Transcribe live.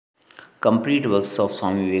Complete works of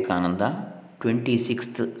SwAmi VivEkAnanda,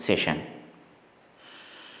 26th session.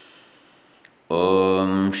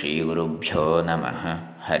 ಓಂ ಶ್ರೀ ಗುರುಭ್ಯೋ ನಮಃ.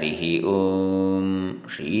 ಹರಿ ಓಂ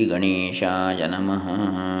ಶ್ರೀ ಗಣೇಶಾಯ ನಮಃ.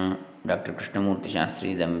 ಡಾಕ್ಟರ್ ಕೃಷ್ಣಮೂರ್ತಿ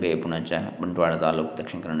ಶಾಸ್ತ್ರಿ, ದಂಬೆ, ಪುಣಚ, ಬಂಟ್ವಾಳ ತಾಲೂಕು,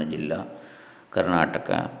 ದಕ್ಷಿಣ ಕನ್ನಡ ಜಿಲ್ಲಾ,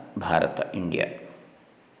 Karnataka, Bharat, India.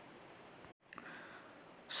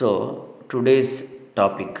 So today's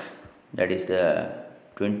topic, that is the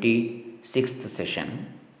 26th session.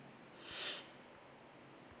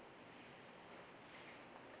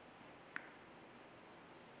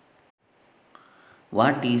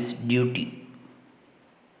 What is duty?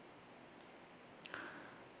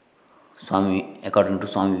 According to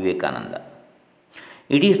SwAmi VivEkAnanda,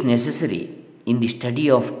 it is necessary in the study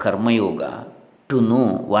of Karma Yoga to know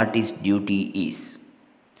what is duty is.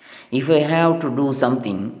 If I have to do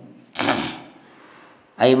something,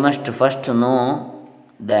 I must first know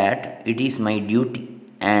that it is my duty,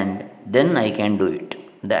 and then I can do it.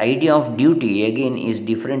 The idea of duty again is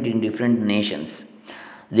different in different nations.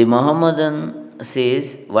 The Mohammedan says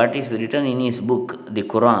what is written in his book, the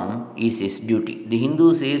Quran, is his duty. The Hindu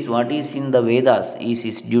says what is in the Vedas is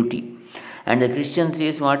his duty. And the Christian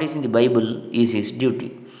says what is in the Bible is his duty.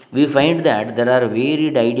 We find that there are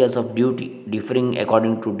varied ideas of duty, differing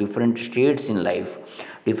according to different states in life,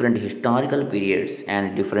 different historical periods,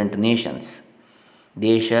 and different nations.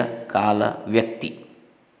 Desha, Kala, Vyakti,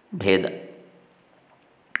 Bheda.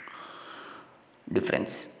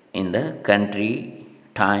 Difference in the country,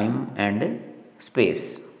 time, and space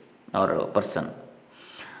or person.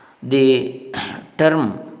 The term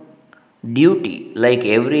duty, like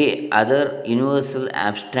every other universal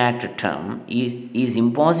abstract term, is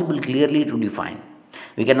impossible clearly to define.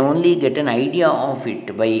 We can only get an idea of it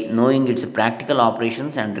by knowing its practical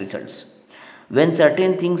operations and results. When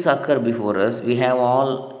certain things occur before us, we have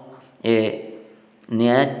all a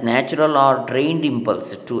natural or trained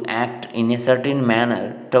impulse to act in a certain manner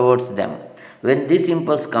towards them. When this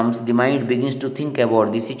impulse comes, the mind begins to think about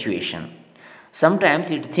the situation. Sometimes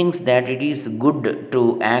it thinks that it is good to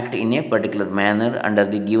act in a particular manner under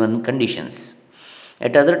the given conditions.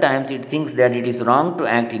 At other times, it thinks that it is wrong to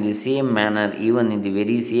act in the same manner even in the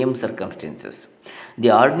very same circumstances.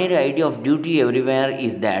 The ordinary idea of duty everywhere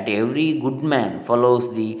is that every good man follows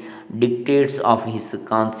the dictates of his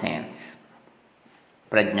conscience,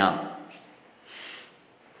 prajna.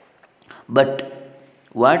 But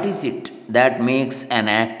what is it that makes an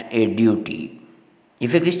act a duty?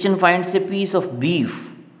 If a Christian finds a piece of beef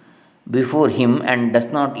before him and does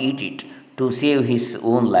not eat it to save his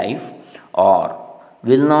own life, or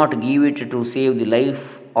will not give it to save the life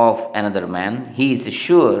of another man, he is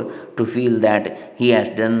sure to feel that he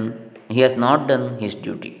has not done his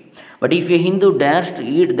duty. But if a Hindu dares to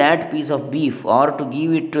eat that piece of beef or to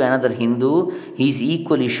give it to another Hindu, he is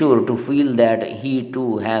equally sure to feel that he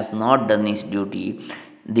too has not done his duty.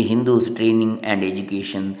 The Hindu's training and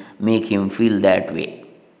education make him feel that way.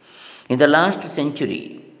 In the last century,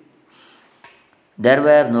 there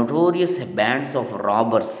were notorious bands of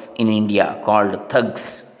robbers in India called thugs.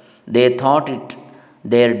 They thought it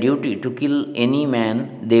their duty to kill any man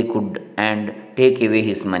they could and take away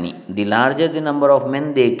his money. The larger the number of men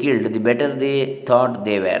they killed, the better they thought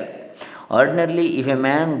they were. Ordinarily, if a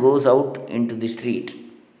man goes out into the street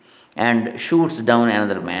and shoots down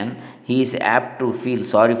another man, he is apt to feel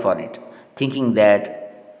sorry for it, thinking that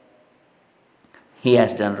he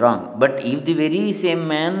has done wrong. But if the very same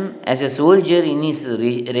man, as a soldier in his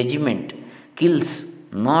regiment, kills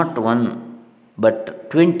not one but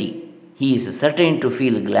 20, he is certain to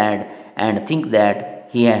feel glad and think that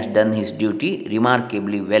he has done his duty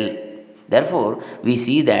remarkably well. Therefore, we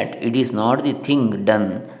see that it is not the thing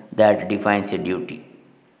done that defines a duty.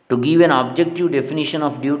 To give an objective definition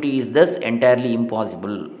of duty is thus entirely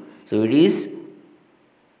impossible. So, it is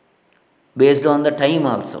based on the time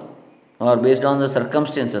also, or based on the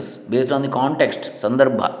circumstances, based on the context,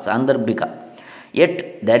 sandarbhika.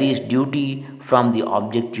 Yet, there is duty from the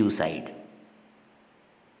objective side.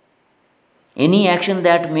 Any action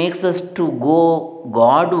that makes us to go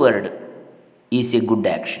Godward is a good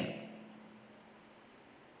action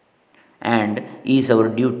and is our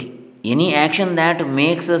duty. Any action that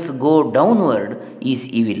makes us go downward is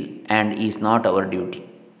evil and is not our duty.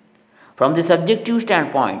 From the subjective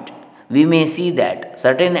standpoint, we may see that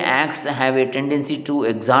certain acts have a tendency to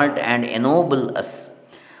exalt and ennoble us,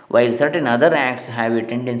 while certain other acts have a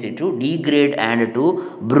tendency to degrade and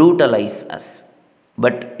to brutalize us.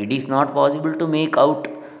 But it is not possible to make out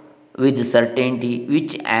with certainty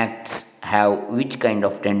which acts have which kind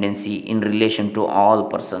of tendency in relation to all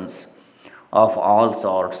persons of all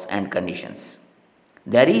sorts and conditions.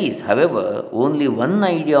 There is, however, only one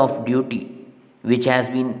idea of duty which has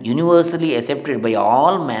been universally accepted by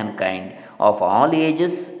all mankind of all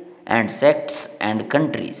ages and sects and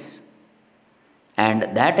countries,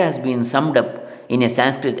 and that has been summed up in a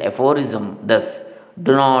Sanskrit aphorism thus: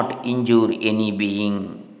 do not injure any being.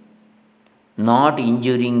 Not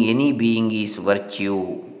injuring any being is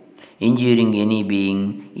virtue, injuring any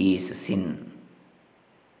being is sin.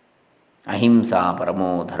 Ahimsa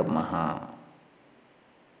paramo dharma.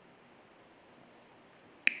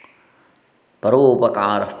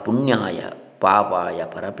 Paropakara punyaya papaya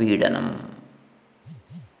parapidanam.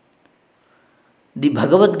 The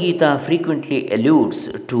Bhagavad Gita frequently alludes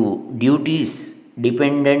to duties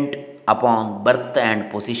dependent upon birth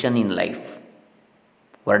and position in life,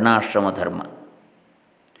 Varnashrama Dharma.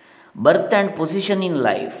 Birth and position in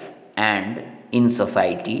life and in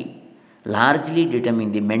society largely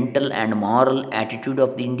determine the mental and moral attitude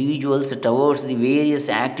of the individuals towards the various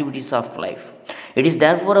activities of life. It is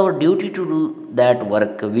therefore our duty to do that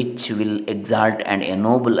work which will exalt and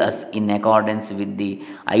ennoble us in accordance with the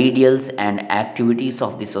ideals and activities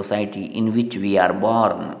of the society in which we are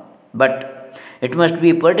born. But it must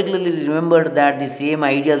be particularly remembered that the same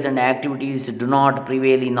ideals and activities do not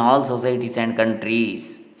prevail in all societies and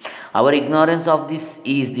countries. Our ignorance of this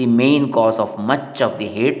is the main cause of much of the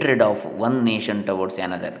hatred of one nation towards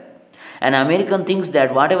another. An American thinks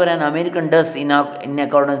that whatever an American does in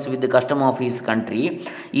accordance with the custom of his country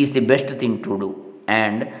is the best thing to do,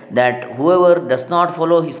 and that whoever does not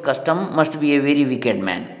follow his custom must be a very wicked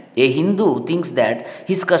man. A Hindu thinks that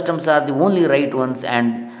his customs are the only right ones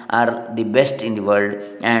and are the best in the world,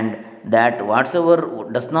 and that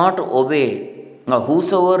whosoever does not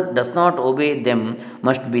obey them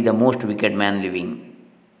must be the most wicked man living.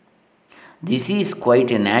 This is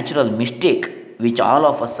quite a natural mistake which all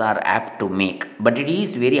of us are apt to make, but it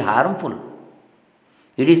is very harmful.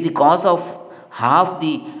 It is the cause of half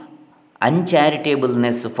the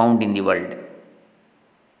uncharitableness found in the world.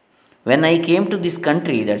 When I came to this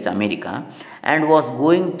country, that's America, and was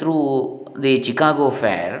going through the Chicago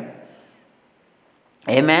Fair,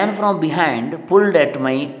 a man from behind pulled at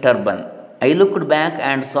my turban. I looked back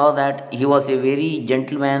and saw that he was a very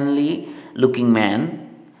gentlemanly looking man,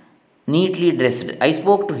 neatly dressed. I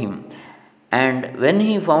spoke to him, and when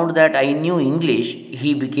he found that I knew English,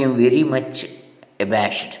 he became very much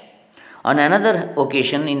abashed. On another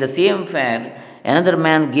occasion, in the same fair, another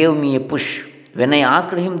man gave me a push. When I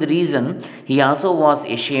asked him the reason, he also was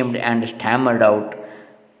ashamed and stammered out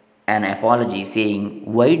an apology, saying,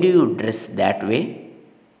 "Why do you dress that way?"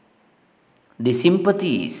 The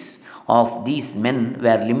sympathies of these men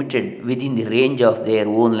were limited within the range of their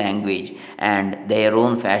own language and their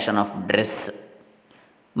own fashion of dress.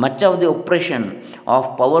 Much of the oppression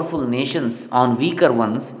of powerful nations on weaker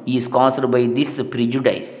ones is caused by this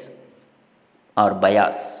prejudice or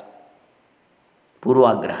bias,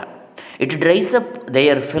 purvagraha. It dries up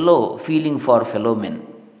their fellow feeling for fellow men.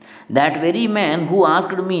 That very man who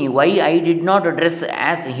asked me why I did not dress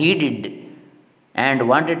as he did and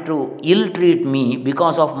wanted to ill treat me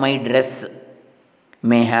because of my dress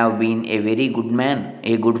may have been a very good man,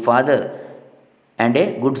 a good father, and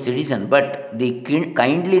a good citizen, but the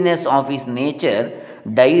kindliness of his nature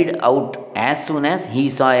died out as soon as he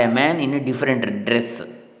saw a man in a different dress.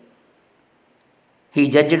 He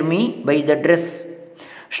judged me by the dress.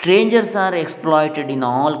 Strangers are exploited in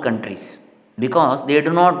all countries because they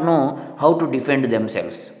do not know how to defend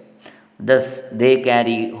themselves. Thus, they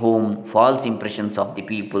carry home false impressions of the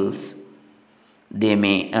peoples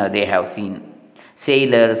they have seen.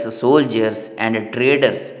 Sailors, soldiers, and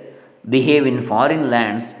traders behave in foreign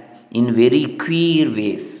lands in very queer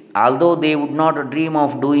ways, although they would not dream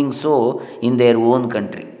of doing so in their own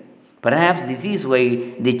country. Perhaps this is why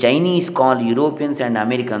the Chinese call Europeans and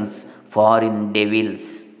Americans foreign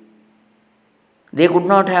devils. They could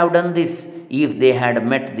not have done this if they had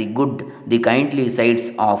met the kindly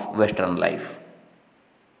sides of Western life.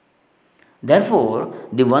 Therefore,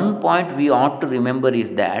 the one point we ought to remember is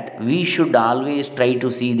that we should always try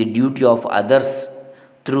to see the duty of others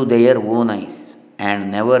through their own eyes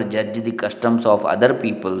and never judge the customs of other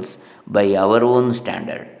peoples by our own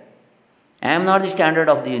standard. I am not the standard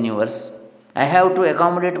of the universe. I have to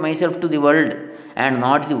accommodate myself to the world and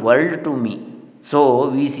not the world to me. So,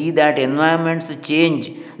 we see that environments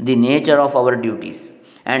change the nature of our duties,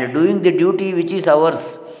 and doing the duty which is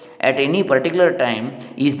ours at any particular time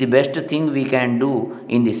is the best thing we can do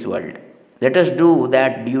in this world. Let us do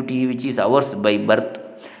that duty which is ours by birth,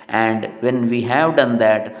 and when we have done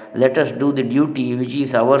that, let us do the duty which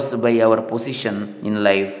is ours by our position in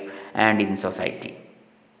life and in society.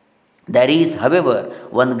 There is, however,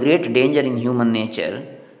 one great danger in human nature,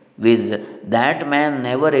 viz., that man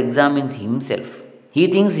never examines himself. He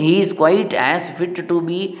thinks he is quite as fit to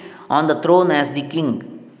be on the throne as the king.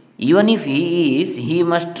 Even if he is, he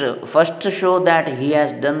must first show that he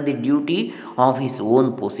has done the duty of his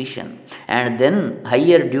own position, and then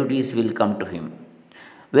higher duties will come to him.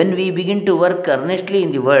 When we begin to work earnestly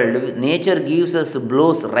in the world, nature gives us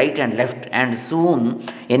blows right and left and soon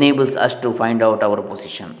enables us to find out our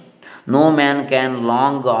position. No man can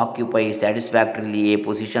long occupy satisfactorily a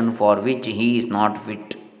position for which he is not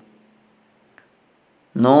fit.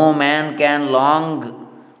 No man can long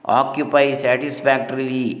occupy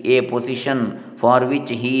satisfactorily a position for which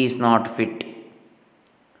he is not fit.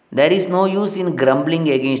 There is no use in grumbling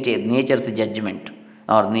against nature's judgment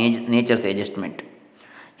or nature's adjustment.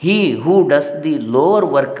 He who does the lower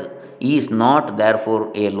work is not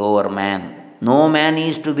therefore a lower man. No man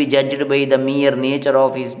is to be judged by the mere nature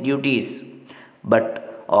of his duties,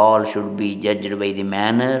 but all should be judged by the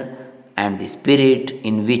manner and the spirit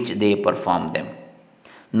in which they perform them.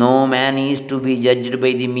 No man is to be judged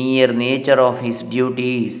by the mere nature of his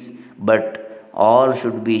duties, but all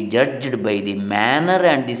should be judged by the manner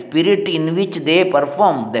and the spirit in which they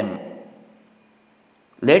perform them.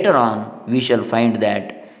 Later on, we shall find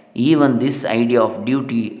that even this idea of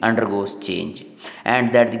duty undergoes change,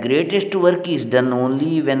 and that the greatest work is done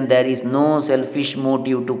only when there is no selfish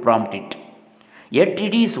motive to prompt it. Yet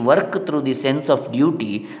it is work through the sense of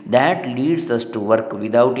duty that leads us to work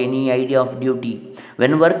without any idea of duty.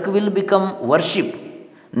 When work will become worship,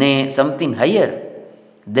 nay, something higher,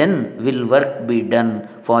 then will work be done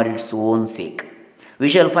for its own sake. We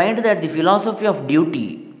shall find that the philosophy of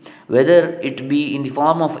duty, whether it be in the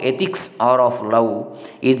form of ethics or of love,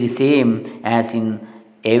 is the same as in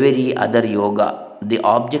every other yoga, the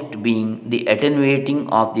object being the attenuating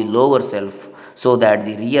of the lower self so that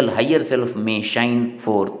the real higher self may shine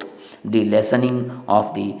forth, the lessening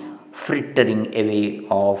of the frittering away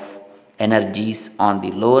of energies on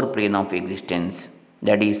the lower plane of existence,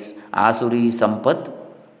 that is, Asuri Sampat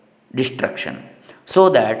destruction, so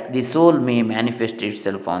that the soul may manifest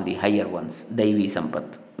itself on the higher ones, Daivi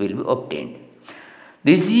Sampat will be obtained.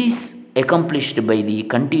 This is accomplished by the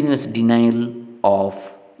continuous denial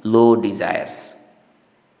of low desires,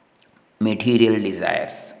 material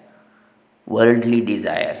desires, worldly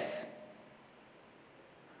desires,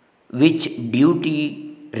 which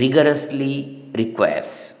duty rigorously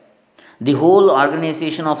requires. The whole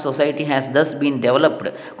organization of society has thus been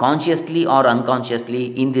developed consciously or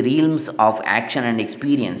unconsciously in the realms of action and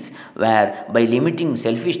experience, where by limiting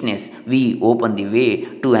selfishness we open the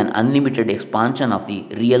way to an unlimited expansion of the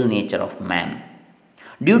real nature of man.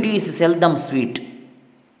 Duty is seldom sweet.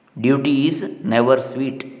 Duty is never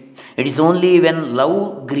sweet. It is only when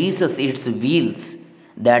love greases its wheels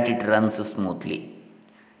that it runs smoothly.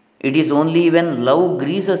 It is only when love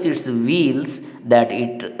greases its wheels that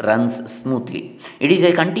it runs smoothly. It is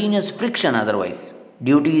a continuous friction otherwise.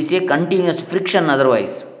 Duty is a continuous friction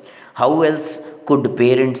otherwise. How else could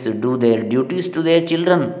parents do their duties to their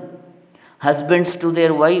children, husbands to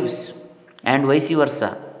their wives, and vice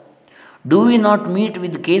versa? Do we not meet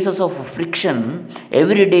with cases of friction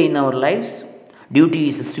every day in our lives? Duty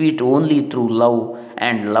is sweet only through love,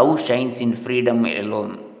 and love shines in freedom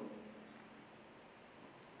alone.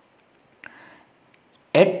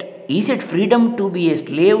 Yet, is it freedom to be a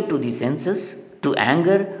slave to the senses, to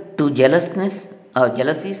anger, to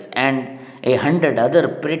jealousies, and a hundred other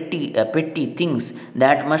petty things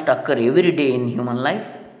that must occur every day in human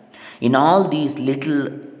life? In all these little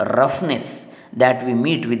roughness that we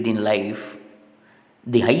meet with in life,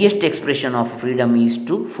 the highest expression of freedom is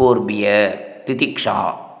to forbear,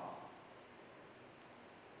 titiksha,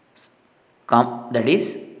 that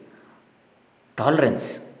is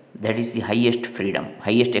tolerance. That is the highest freedom,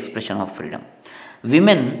 highest expression of freedom.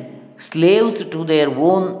 Women, slaves to their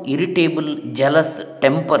own irritable, jealous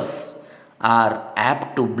tempers, are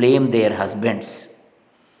apt to blame their husbands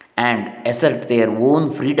and assert their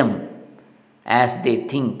own freedom as they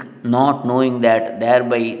think, not knowing that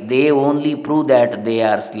thereby they only prove that they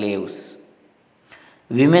are slaves.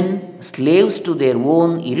 Women, slaves to their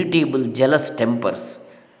own irritable, jealous tempers,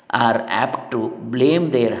 are apt to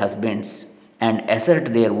blame their husbands and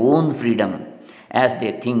assert their own freedom as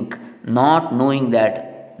they think, not knowing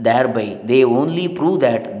that thereby they only prove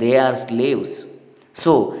that they are slaves.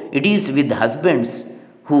 So, it is with husbands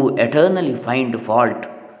who eternally find fault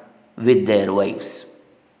with their wives.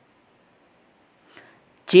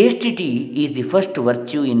 Chastity is the first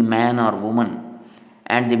virtue in man or woman,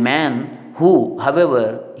 and the man who,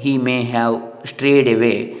 however, he may have strayed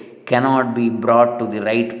away, cannot be brought to the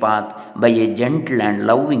right path by a gentle and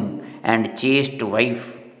loving and chaste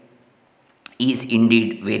wife is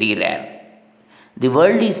indeed very rare. The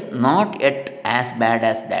world is not yet as bad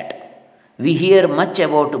as that. We hear much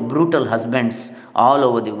about brutal husbands all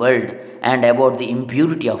over the world and about the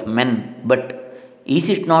impurity of men, but is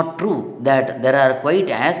it not true that there are quite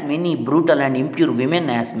as many brutal and impure women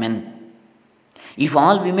as men? If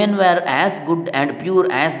all women were as good and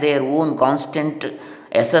pure as their own constant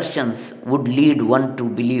assertions would lead one to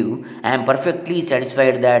believe, I am perfectly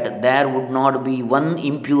satisfied that there would not be one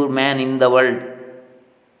impure man in the world.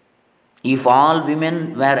 If all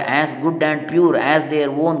women were as good and pure as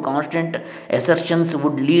their own constant assertions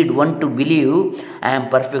would lead one to believe, I am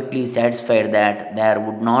perfectly satisfied that there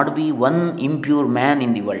would not be one impure man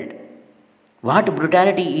in the world. What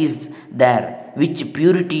brutality is there which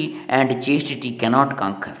purity and chastity cannot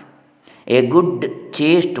conquer? A good,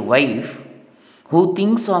 chaste wife who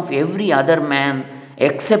thinks of every other man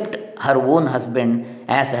except her own husband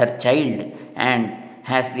as her child and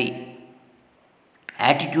has the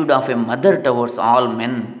attitude of a mother towards all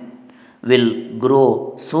men will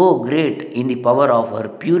grow so great in the power of her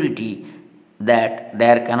purity that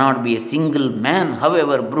there cannot be a single man,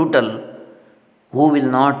 however brutal, who will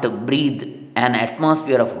not breathe an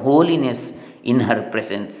atmosphere of holiness in her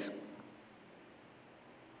presence.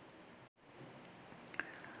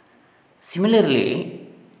 Similarly,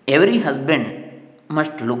 every husband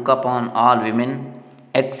must look upon all women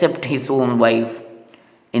except his own wife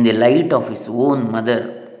in the light of his own mother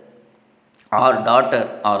or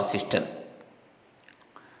daughter or sister.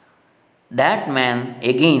 That man,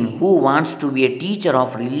 again, who wants to be a teacher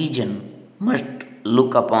of religion, must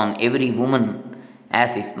look upon every woman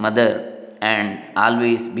as his mother and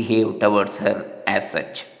always behave towards her as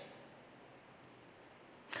such.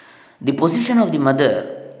 The position of the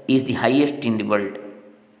mother is the highest in the world,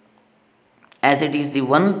 as it is the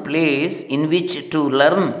one place in which to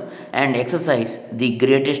learn and exercise the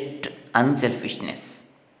greatest unselfishness.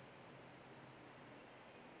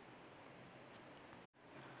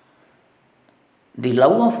 The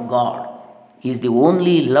love of God is the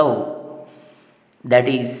only love that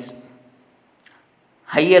is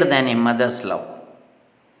higher than a mother's love.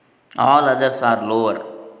 All others are lower.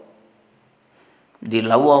 The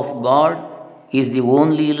love of God is the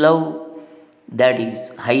only love that is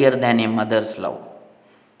higher than a mother's love.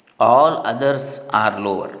 All others are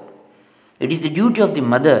lower. It is the duty of the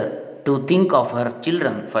mother to think of her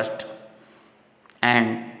children first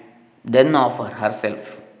and then of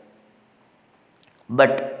herself.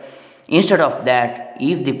 But instead of that,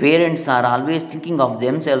 if the parents are always thinking of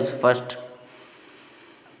themselves first,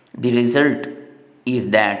 the result is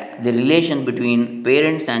that the relation between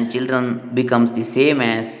parents and children becomes the same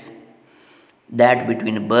as that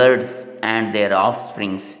between birds and their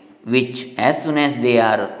offsprings, which, as soon as they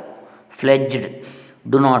are fledged,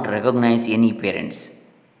 do not recognize any parents.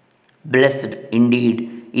 Blessed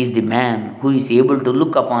indeed is the man who is able to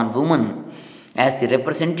look upon woman as the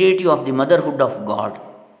representative of the motherhood of God.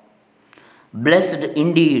 Blessed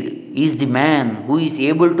indeed is the man who is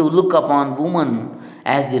able to look upon woman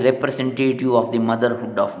as the representative of the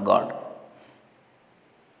motherhood of God.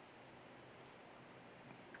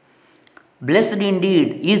 Blessed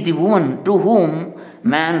indeed is the woman to whom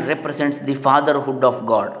man represents the fatherhood of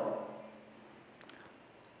God.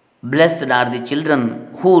 Blessed are the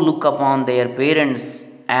children who look upon their parents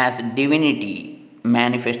as divinity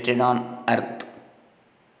manifested on earth.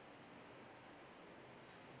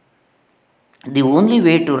 The only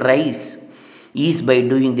way to rise is by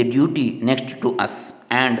doing the duty next to us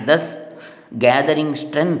and thus gathering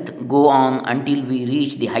strength go on until we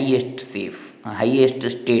reach the highest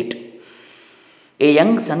state. A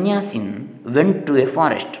young sannyasin went to a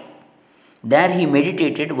forest. There he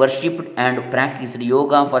meditated, worshipped, and practiced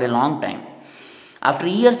yoga for a long time. After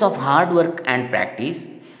years of hard work and practice,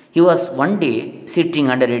 he was one day sitting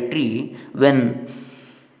under a tree when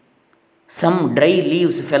some dry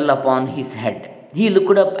leaves fell upon his head. He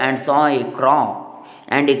looked up and saw a crow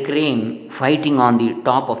and a crane fighting on the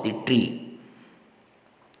top of the tree,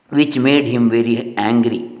 which made him very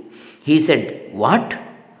angry. He said, "What?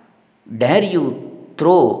 Dare you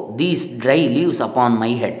throw these dry leaves upon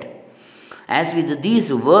my head?" As with these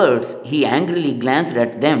words he angrily glanced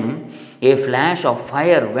at them, a flash of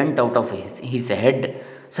fire went out of his head.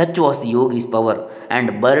 Such was the yogi's power,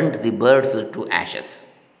 and burnt the birds to ashes.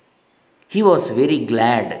 He was very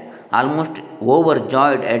glad, almost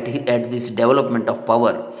overjoyed at this development of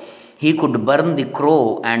power. He could burn the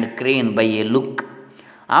crow and crane by a look.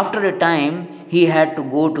 After a time, he had to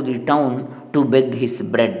go to the town to beg his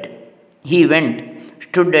bread. He went,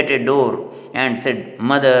 stood at a door, and said,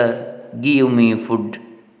 "Mother, give me food."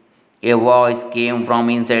 A voice came from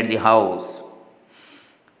inside the house.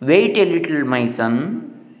 Wait a little, my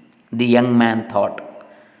son, the young man thought.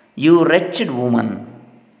 You wretched woman,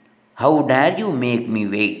 how dare you make me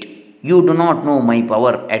wait? You do not know my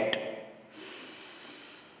power yet.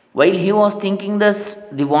 While he was thinking thus,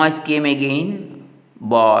 the voice came again.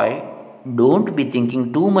 Boy, don't be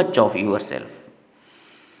thinking too much of yourself.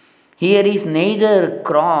 Here is neither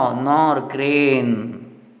crow nor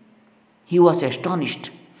crane. He was astonished.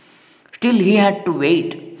 Still, he had to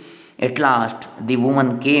wait. At last, the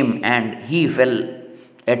woman came and he fell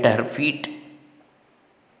at her feet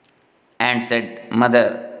and said,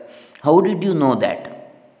 Mother, how did you know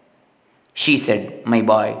that? She said, My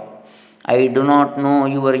boy, I do not know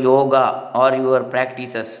your yoga or your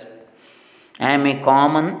practices. I am a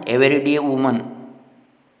common, everyday woman.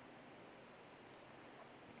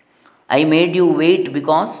 I made you wait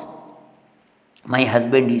because my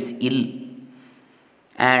husband is ill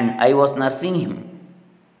and I was nursing him.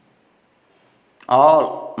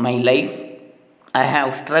 All my life, I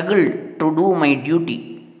have struggled to do my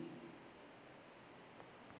duty.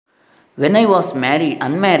 When I was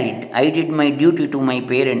unmarried, I did my duty to my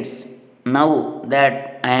parents. Now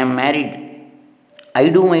that I am married, I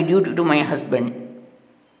do my duty to my husband.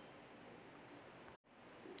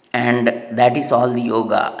 And that is all the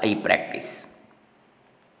yoga I practice.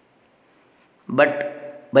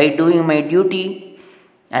 But by doing my duty,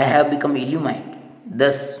 I have become illumined.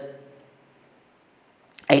 Thus,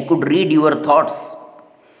 I could read your thoughts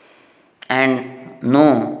and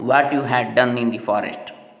know what you had done in the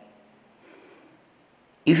forest.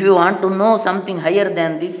 If you want to know something higher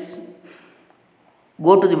than this,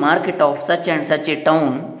 go to the market of such and such a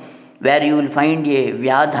town where you will find a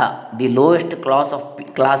Vyadha, the lowest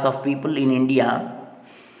class of people in India,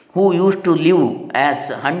 who used to live as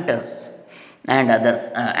hunters and others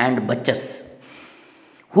and butchers,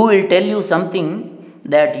 who will tell you something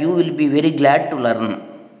that you will be very glad to learn.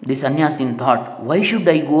 The sannyasin thought, why should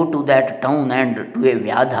I go to that town and to a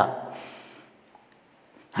Vyadha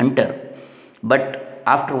hunter? But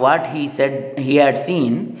after what he said he had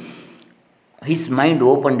seen, his mind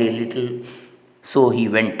opened a little, so he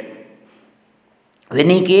went. When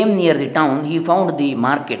he came near the town, he found the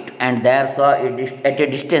market and there saw at a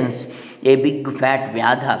distance a big fat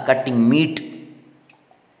Vyadha cutting meat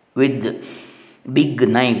with big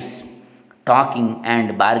knives, talking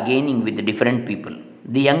and bargaining with different people.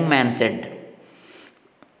 The young man said,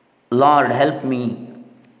 Lord, help me.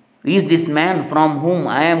 Is this man from whom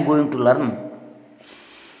I am going to learn?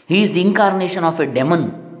 He is the incarnation of a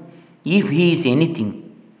demon, if he is anything.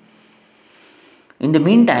 In the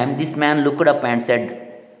meantime, this man looked up and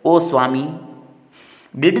said, O Swami,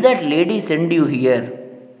 did that lady send you here?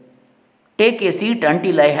 Take a seat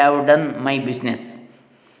until I have done my business.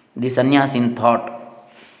 The sannyasin thought,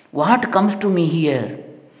 what comes to me here?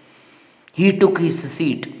 He took his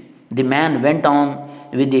seat. The man went on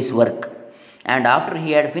with his work. And after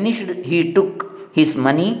he had finished, he took his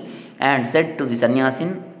money and said to the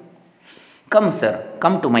sannyasin, Come, sir,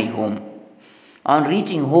 come to my home. On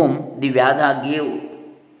reaching home, the Vyadha gave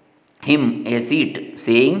him a seat,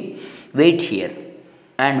 saying, Wait here,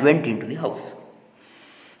 and went into the house.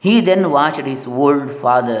 He then watched his old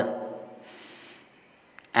father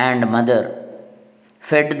and mother,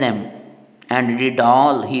 fed them, and did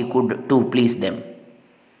all he could to please them.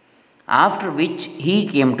 After which he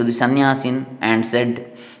came to the sannyasin and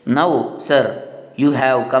said, Now, sir, you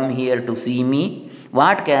have come here to see me.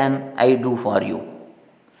 What can I do for you?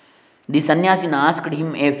 The sannyasin asked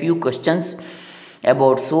him a few questions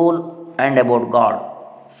about soul and about God.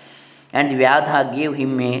 And the Vyadha gave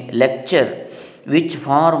him a lecture which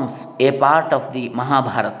forms a part of the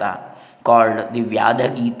Mahabharata called the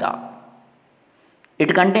Vyadha Gita.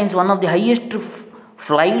 It contains one of the highest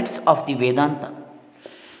flights of the Vedanta.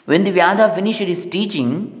 When the Vyadha finished his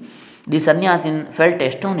teaching, the sannyasin felt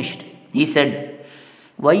astonished. He said,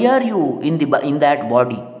 Why are you in that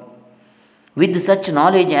body? With such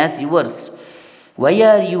knowledge as yours, why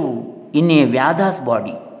are you in a Vyadha's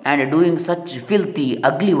body and doing such filthy,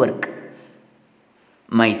 ugly work?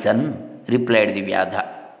 My son, replied the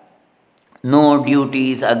Vyadha, no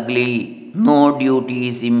duty is ugly, no duty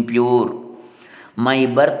is impure. My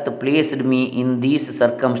birth placed me in these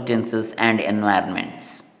circumstances and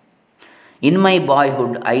environments. In my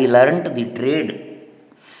boyhood, I learnt the trade.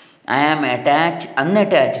 I am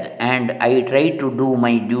unattached, and I try to do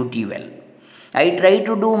my duty well. I try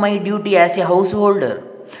to do my duty as a householder,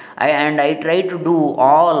 and I try to do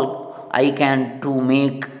all I can to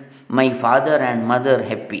make my father and mother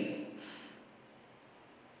happy.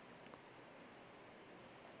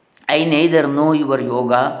 I neither know your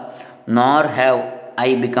yoga nor have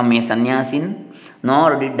I become a sannyasin, nor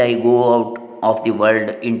did I go out of the world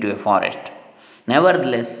into a forest.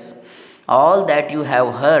 Nevertheless, all that you have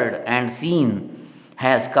heard and seen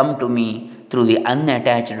has come to me through the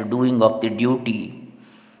unattached doing of the duty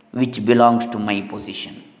which belongs to my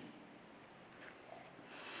position.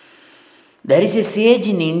 There is a sage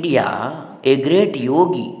in India, a great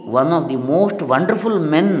yogi, one of the most wonderful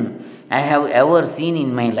men I have ever seen in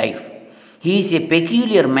my life. He is a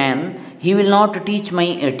peculiar man. He will not teach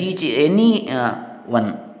anyone.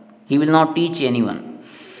 He will not teach anyone.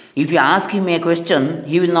 If you ask him a question,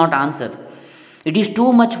 he will not answer. It is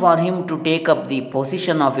too much for him to take up the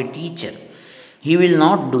position of a teacher. He will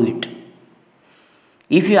not do it.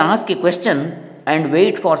 If you ask a question and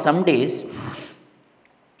wait for some days,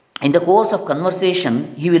 in the course of conversation,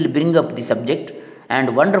 he will bring up the subject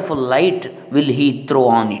and wonderful light will he throw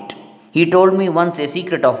on it. He told me once a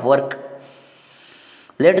secret of work: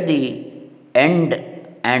 let the end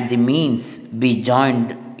and the means be joined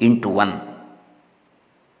into one.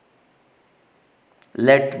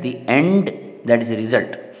 Let the end, that is the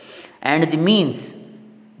result, and the means,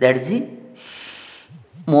 that is the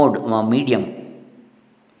medium,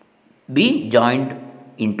 be joined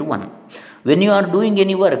into one. When you are doing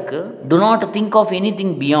any work, do not think of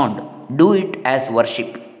anything beyond. Do it as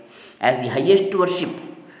worship, as the highest worship,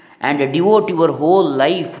 and devote your whole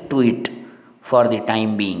life to it for the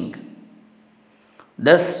time being.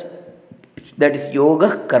 Thus, that is yoga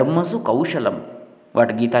karmasu kaushalam,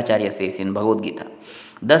 what Gita Charya says in Bhagavad Gita.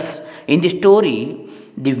 Thus, in the story,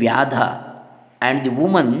 the Vyadha and the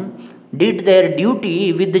woman did their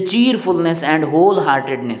duty with the cheerfulness and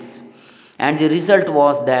wholeheartedness, and the result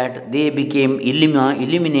was that they became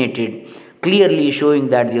illuminated, clearly showing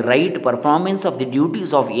that the right performance of the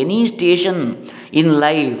duties of any station in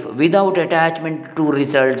life without attachment to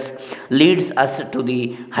results leads us to the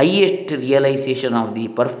highest realization of the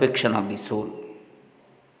perfection of the soul.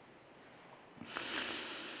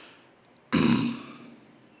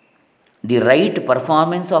 The right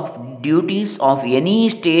performance of duties of any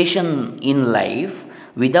station in life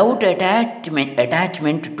without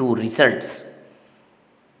attachment to results,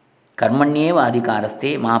 karmanyeva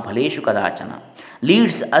adhikaraste ma phaleshu kadachana,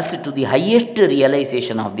 leads us to the highest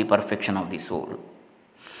realization of the perfection of the soul.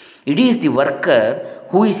 It is the worker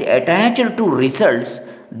who is attached to results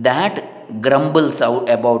that grumbles out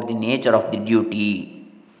about the nature of the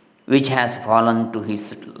duty which has fallen to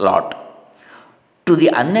his lot. To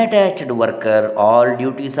the unattached worker, all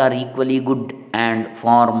duties are equally good and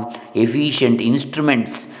form efficient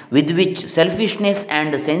instruments with which selfishness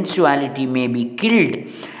and sensuality may be killed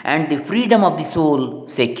and the freedom of the soul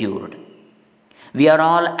secured. We are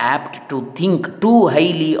all apt to think too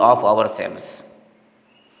highly of ourselves.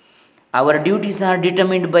 Our duties are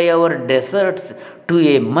determined by our deserts to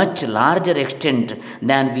a much larger extent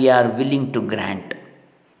than we are willing to grant.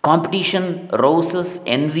 Competition rouses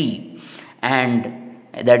envy, and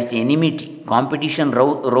that's enmity. Competition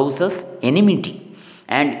rouses enmity,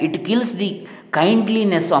 and it kills the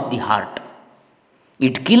kindliness of the heart.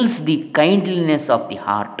 It kills the kindliness of the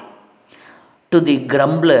heart. To the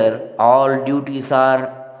grumbler, all duties are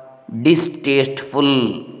distasteful.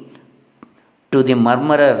 To the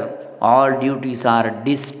murmurer, all duties are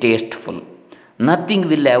distasteful. Nothing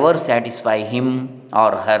will ever satisfy him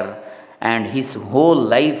or her, and his whole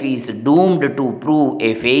life is doomed to prove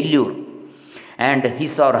a failure. And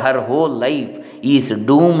his or her whole life is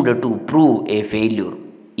doomed to prove a failure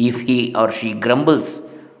if he or she grumbles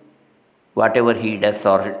whatever he does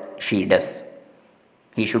or she does.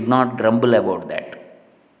 He should not grumble about that.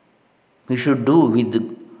 He should do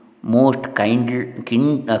with most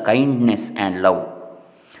kindness and love.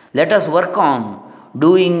 Let us work on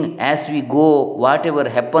doing as we go whatever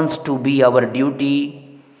happens to be our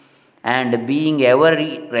duty, and being ever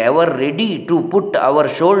ready to put our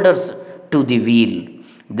shoulders to the wheel.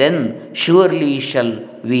 Then surely shall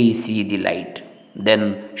we see the light.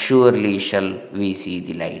 Then surely shall we see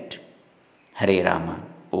the light. Hare Rama.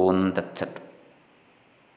 Om Tat Sat.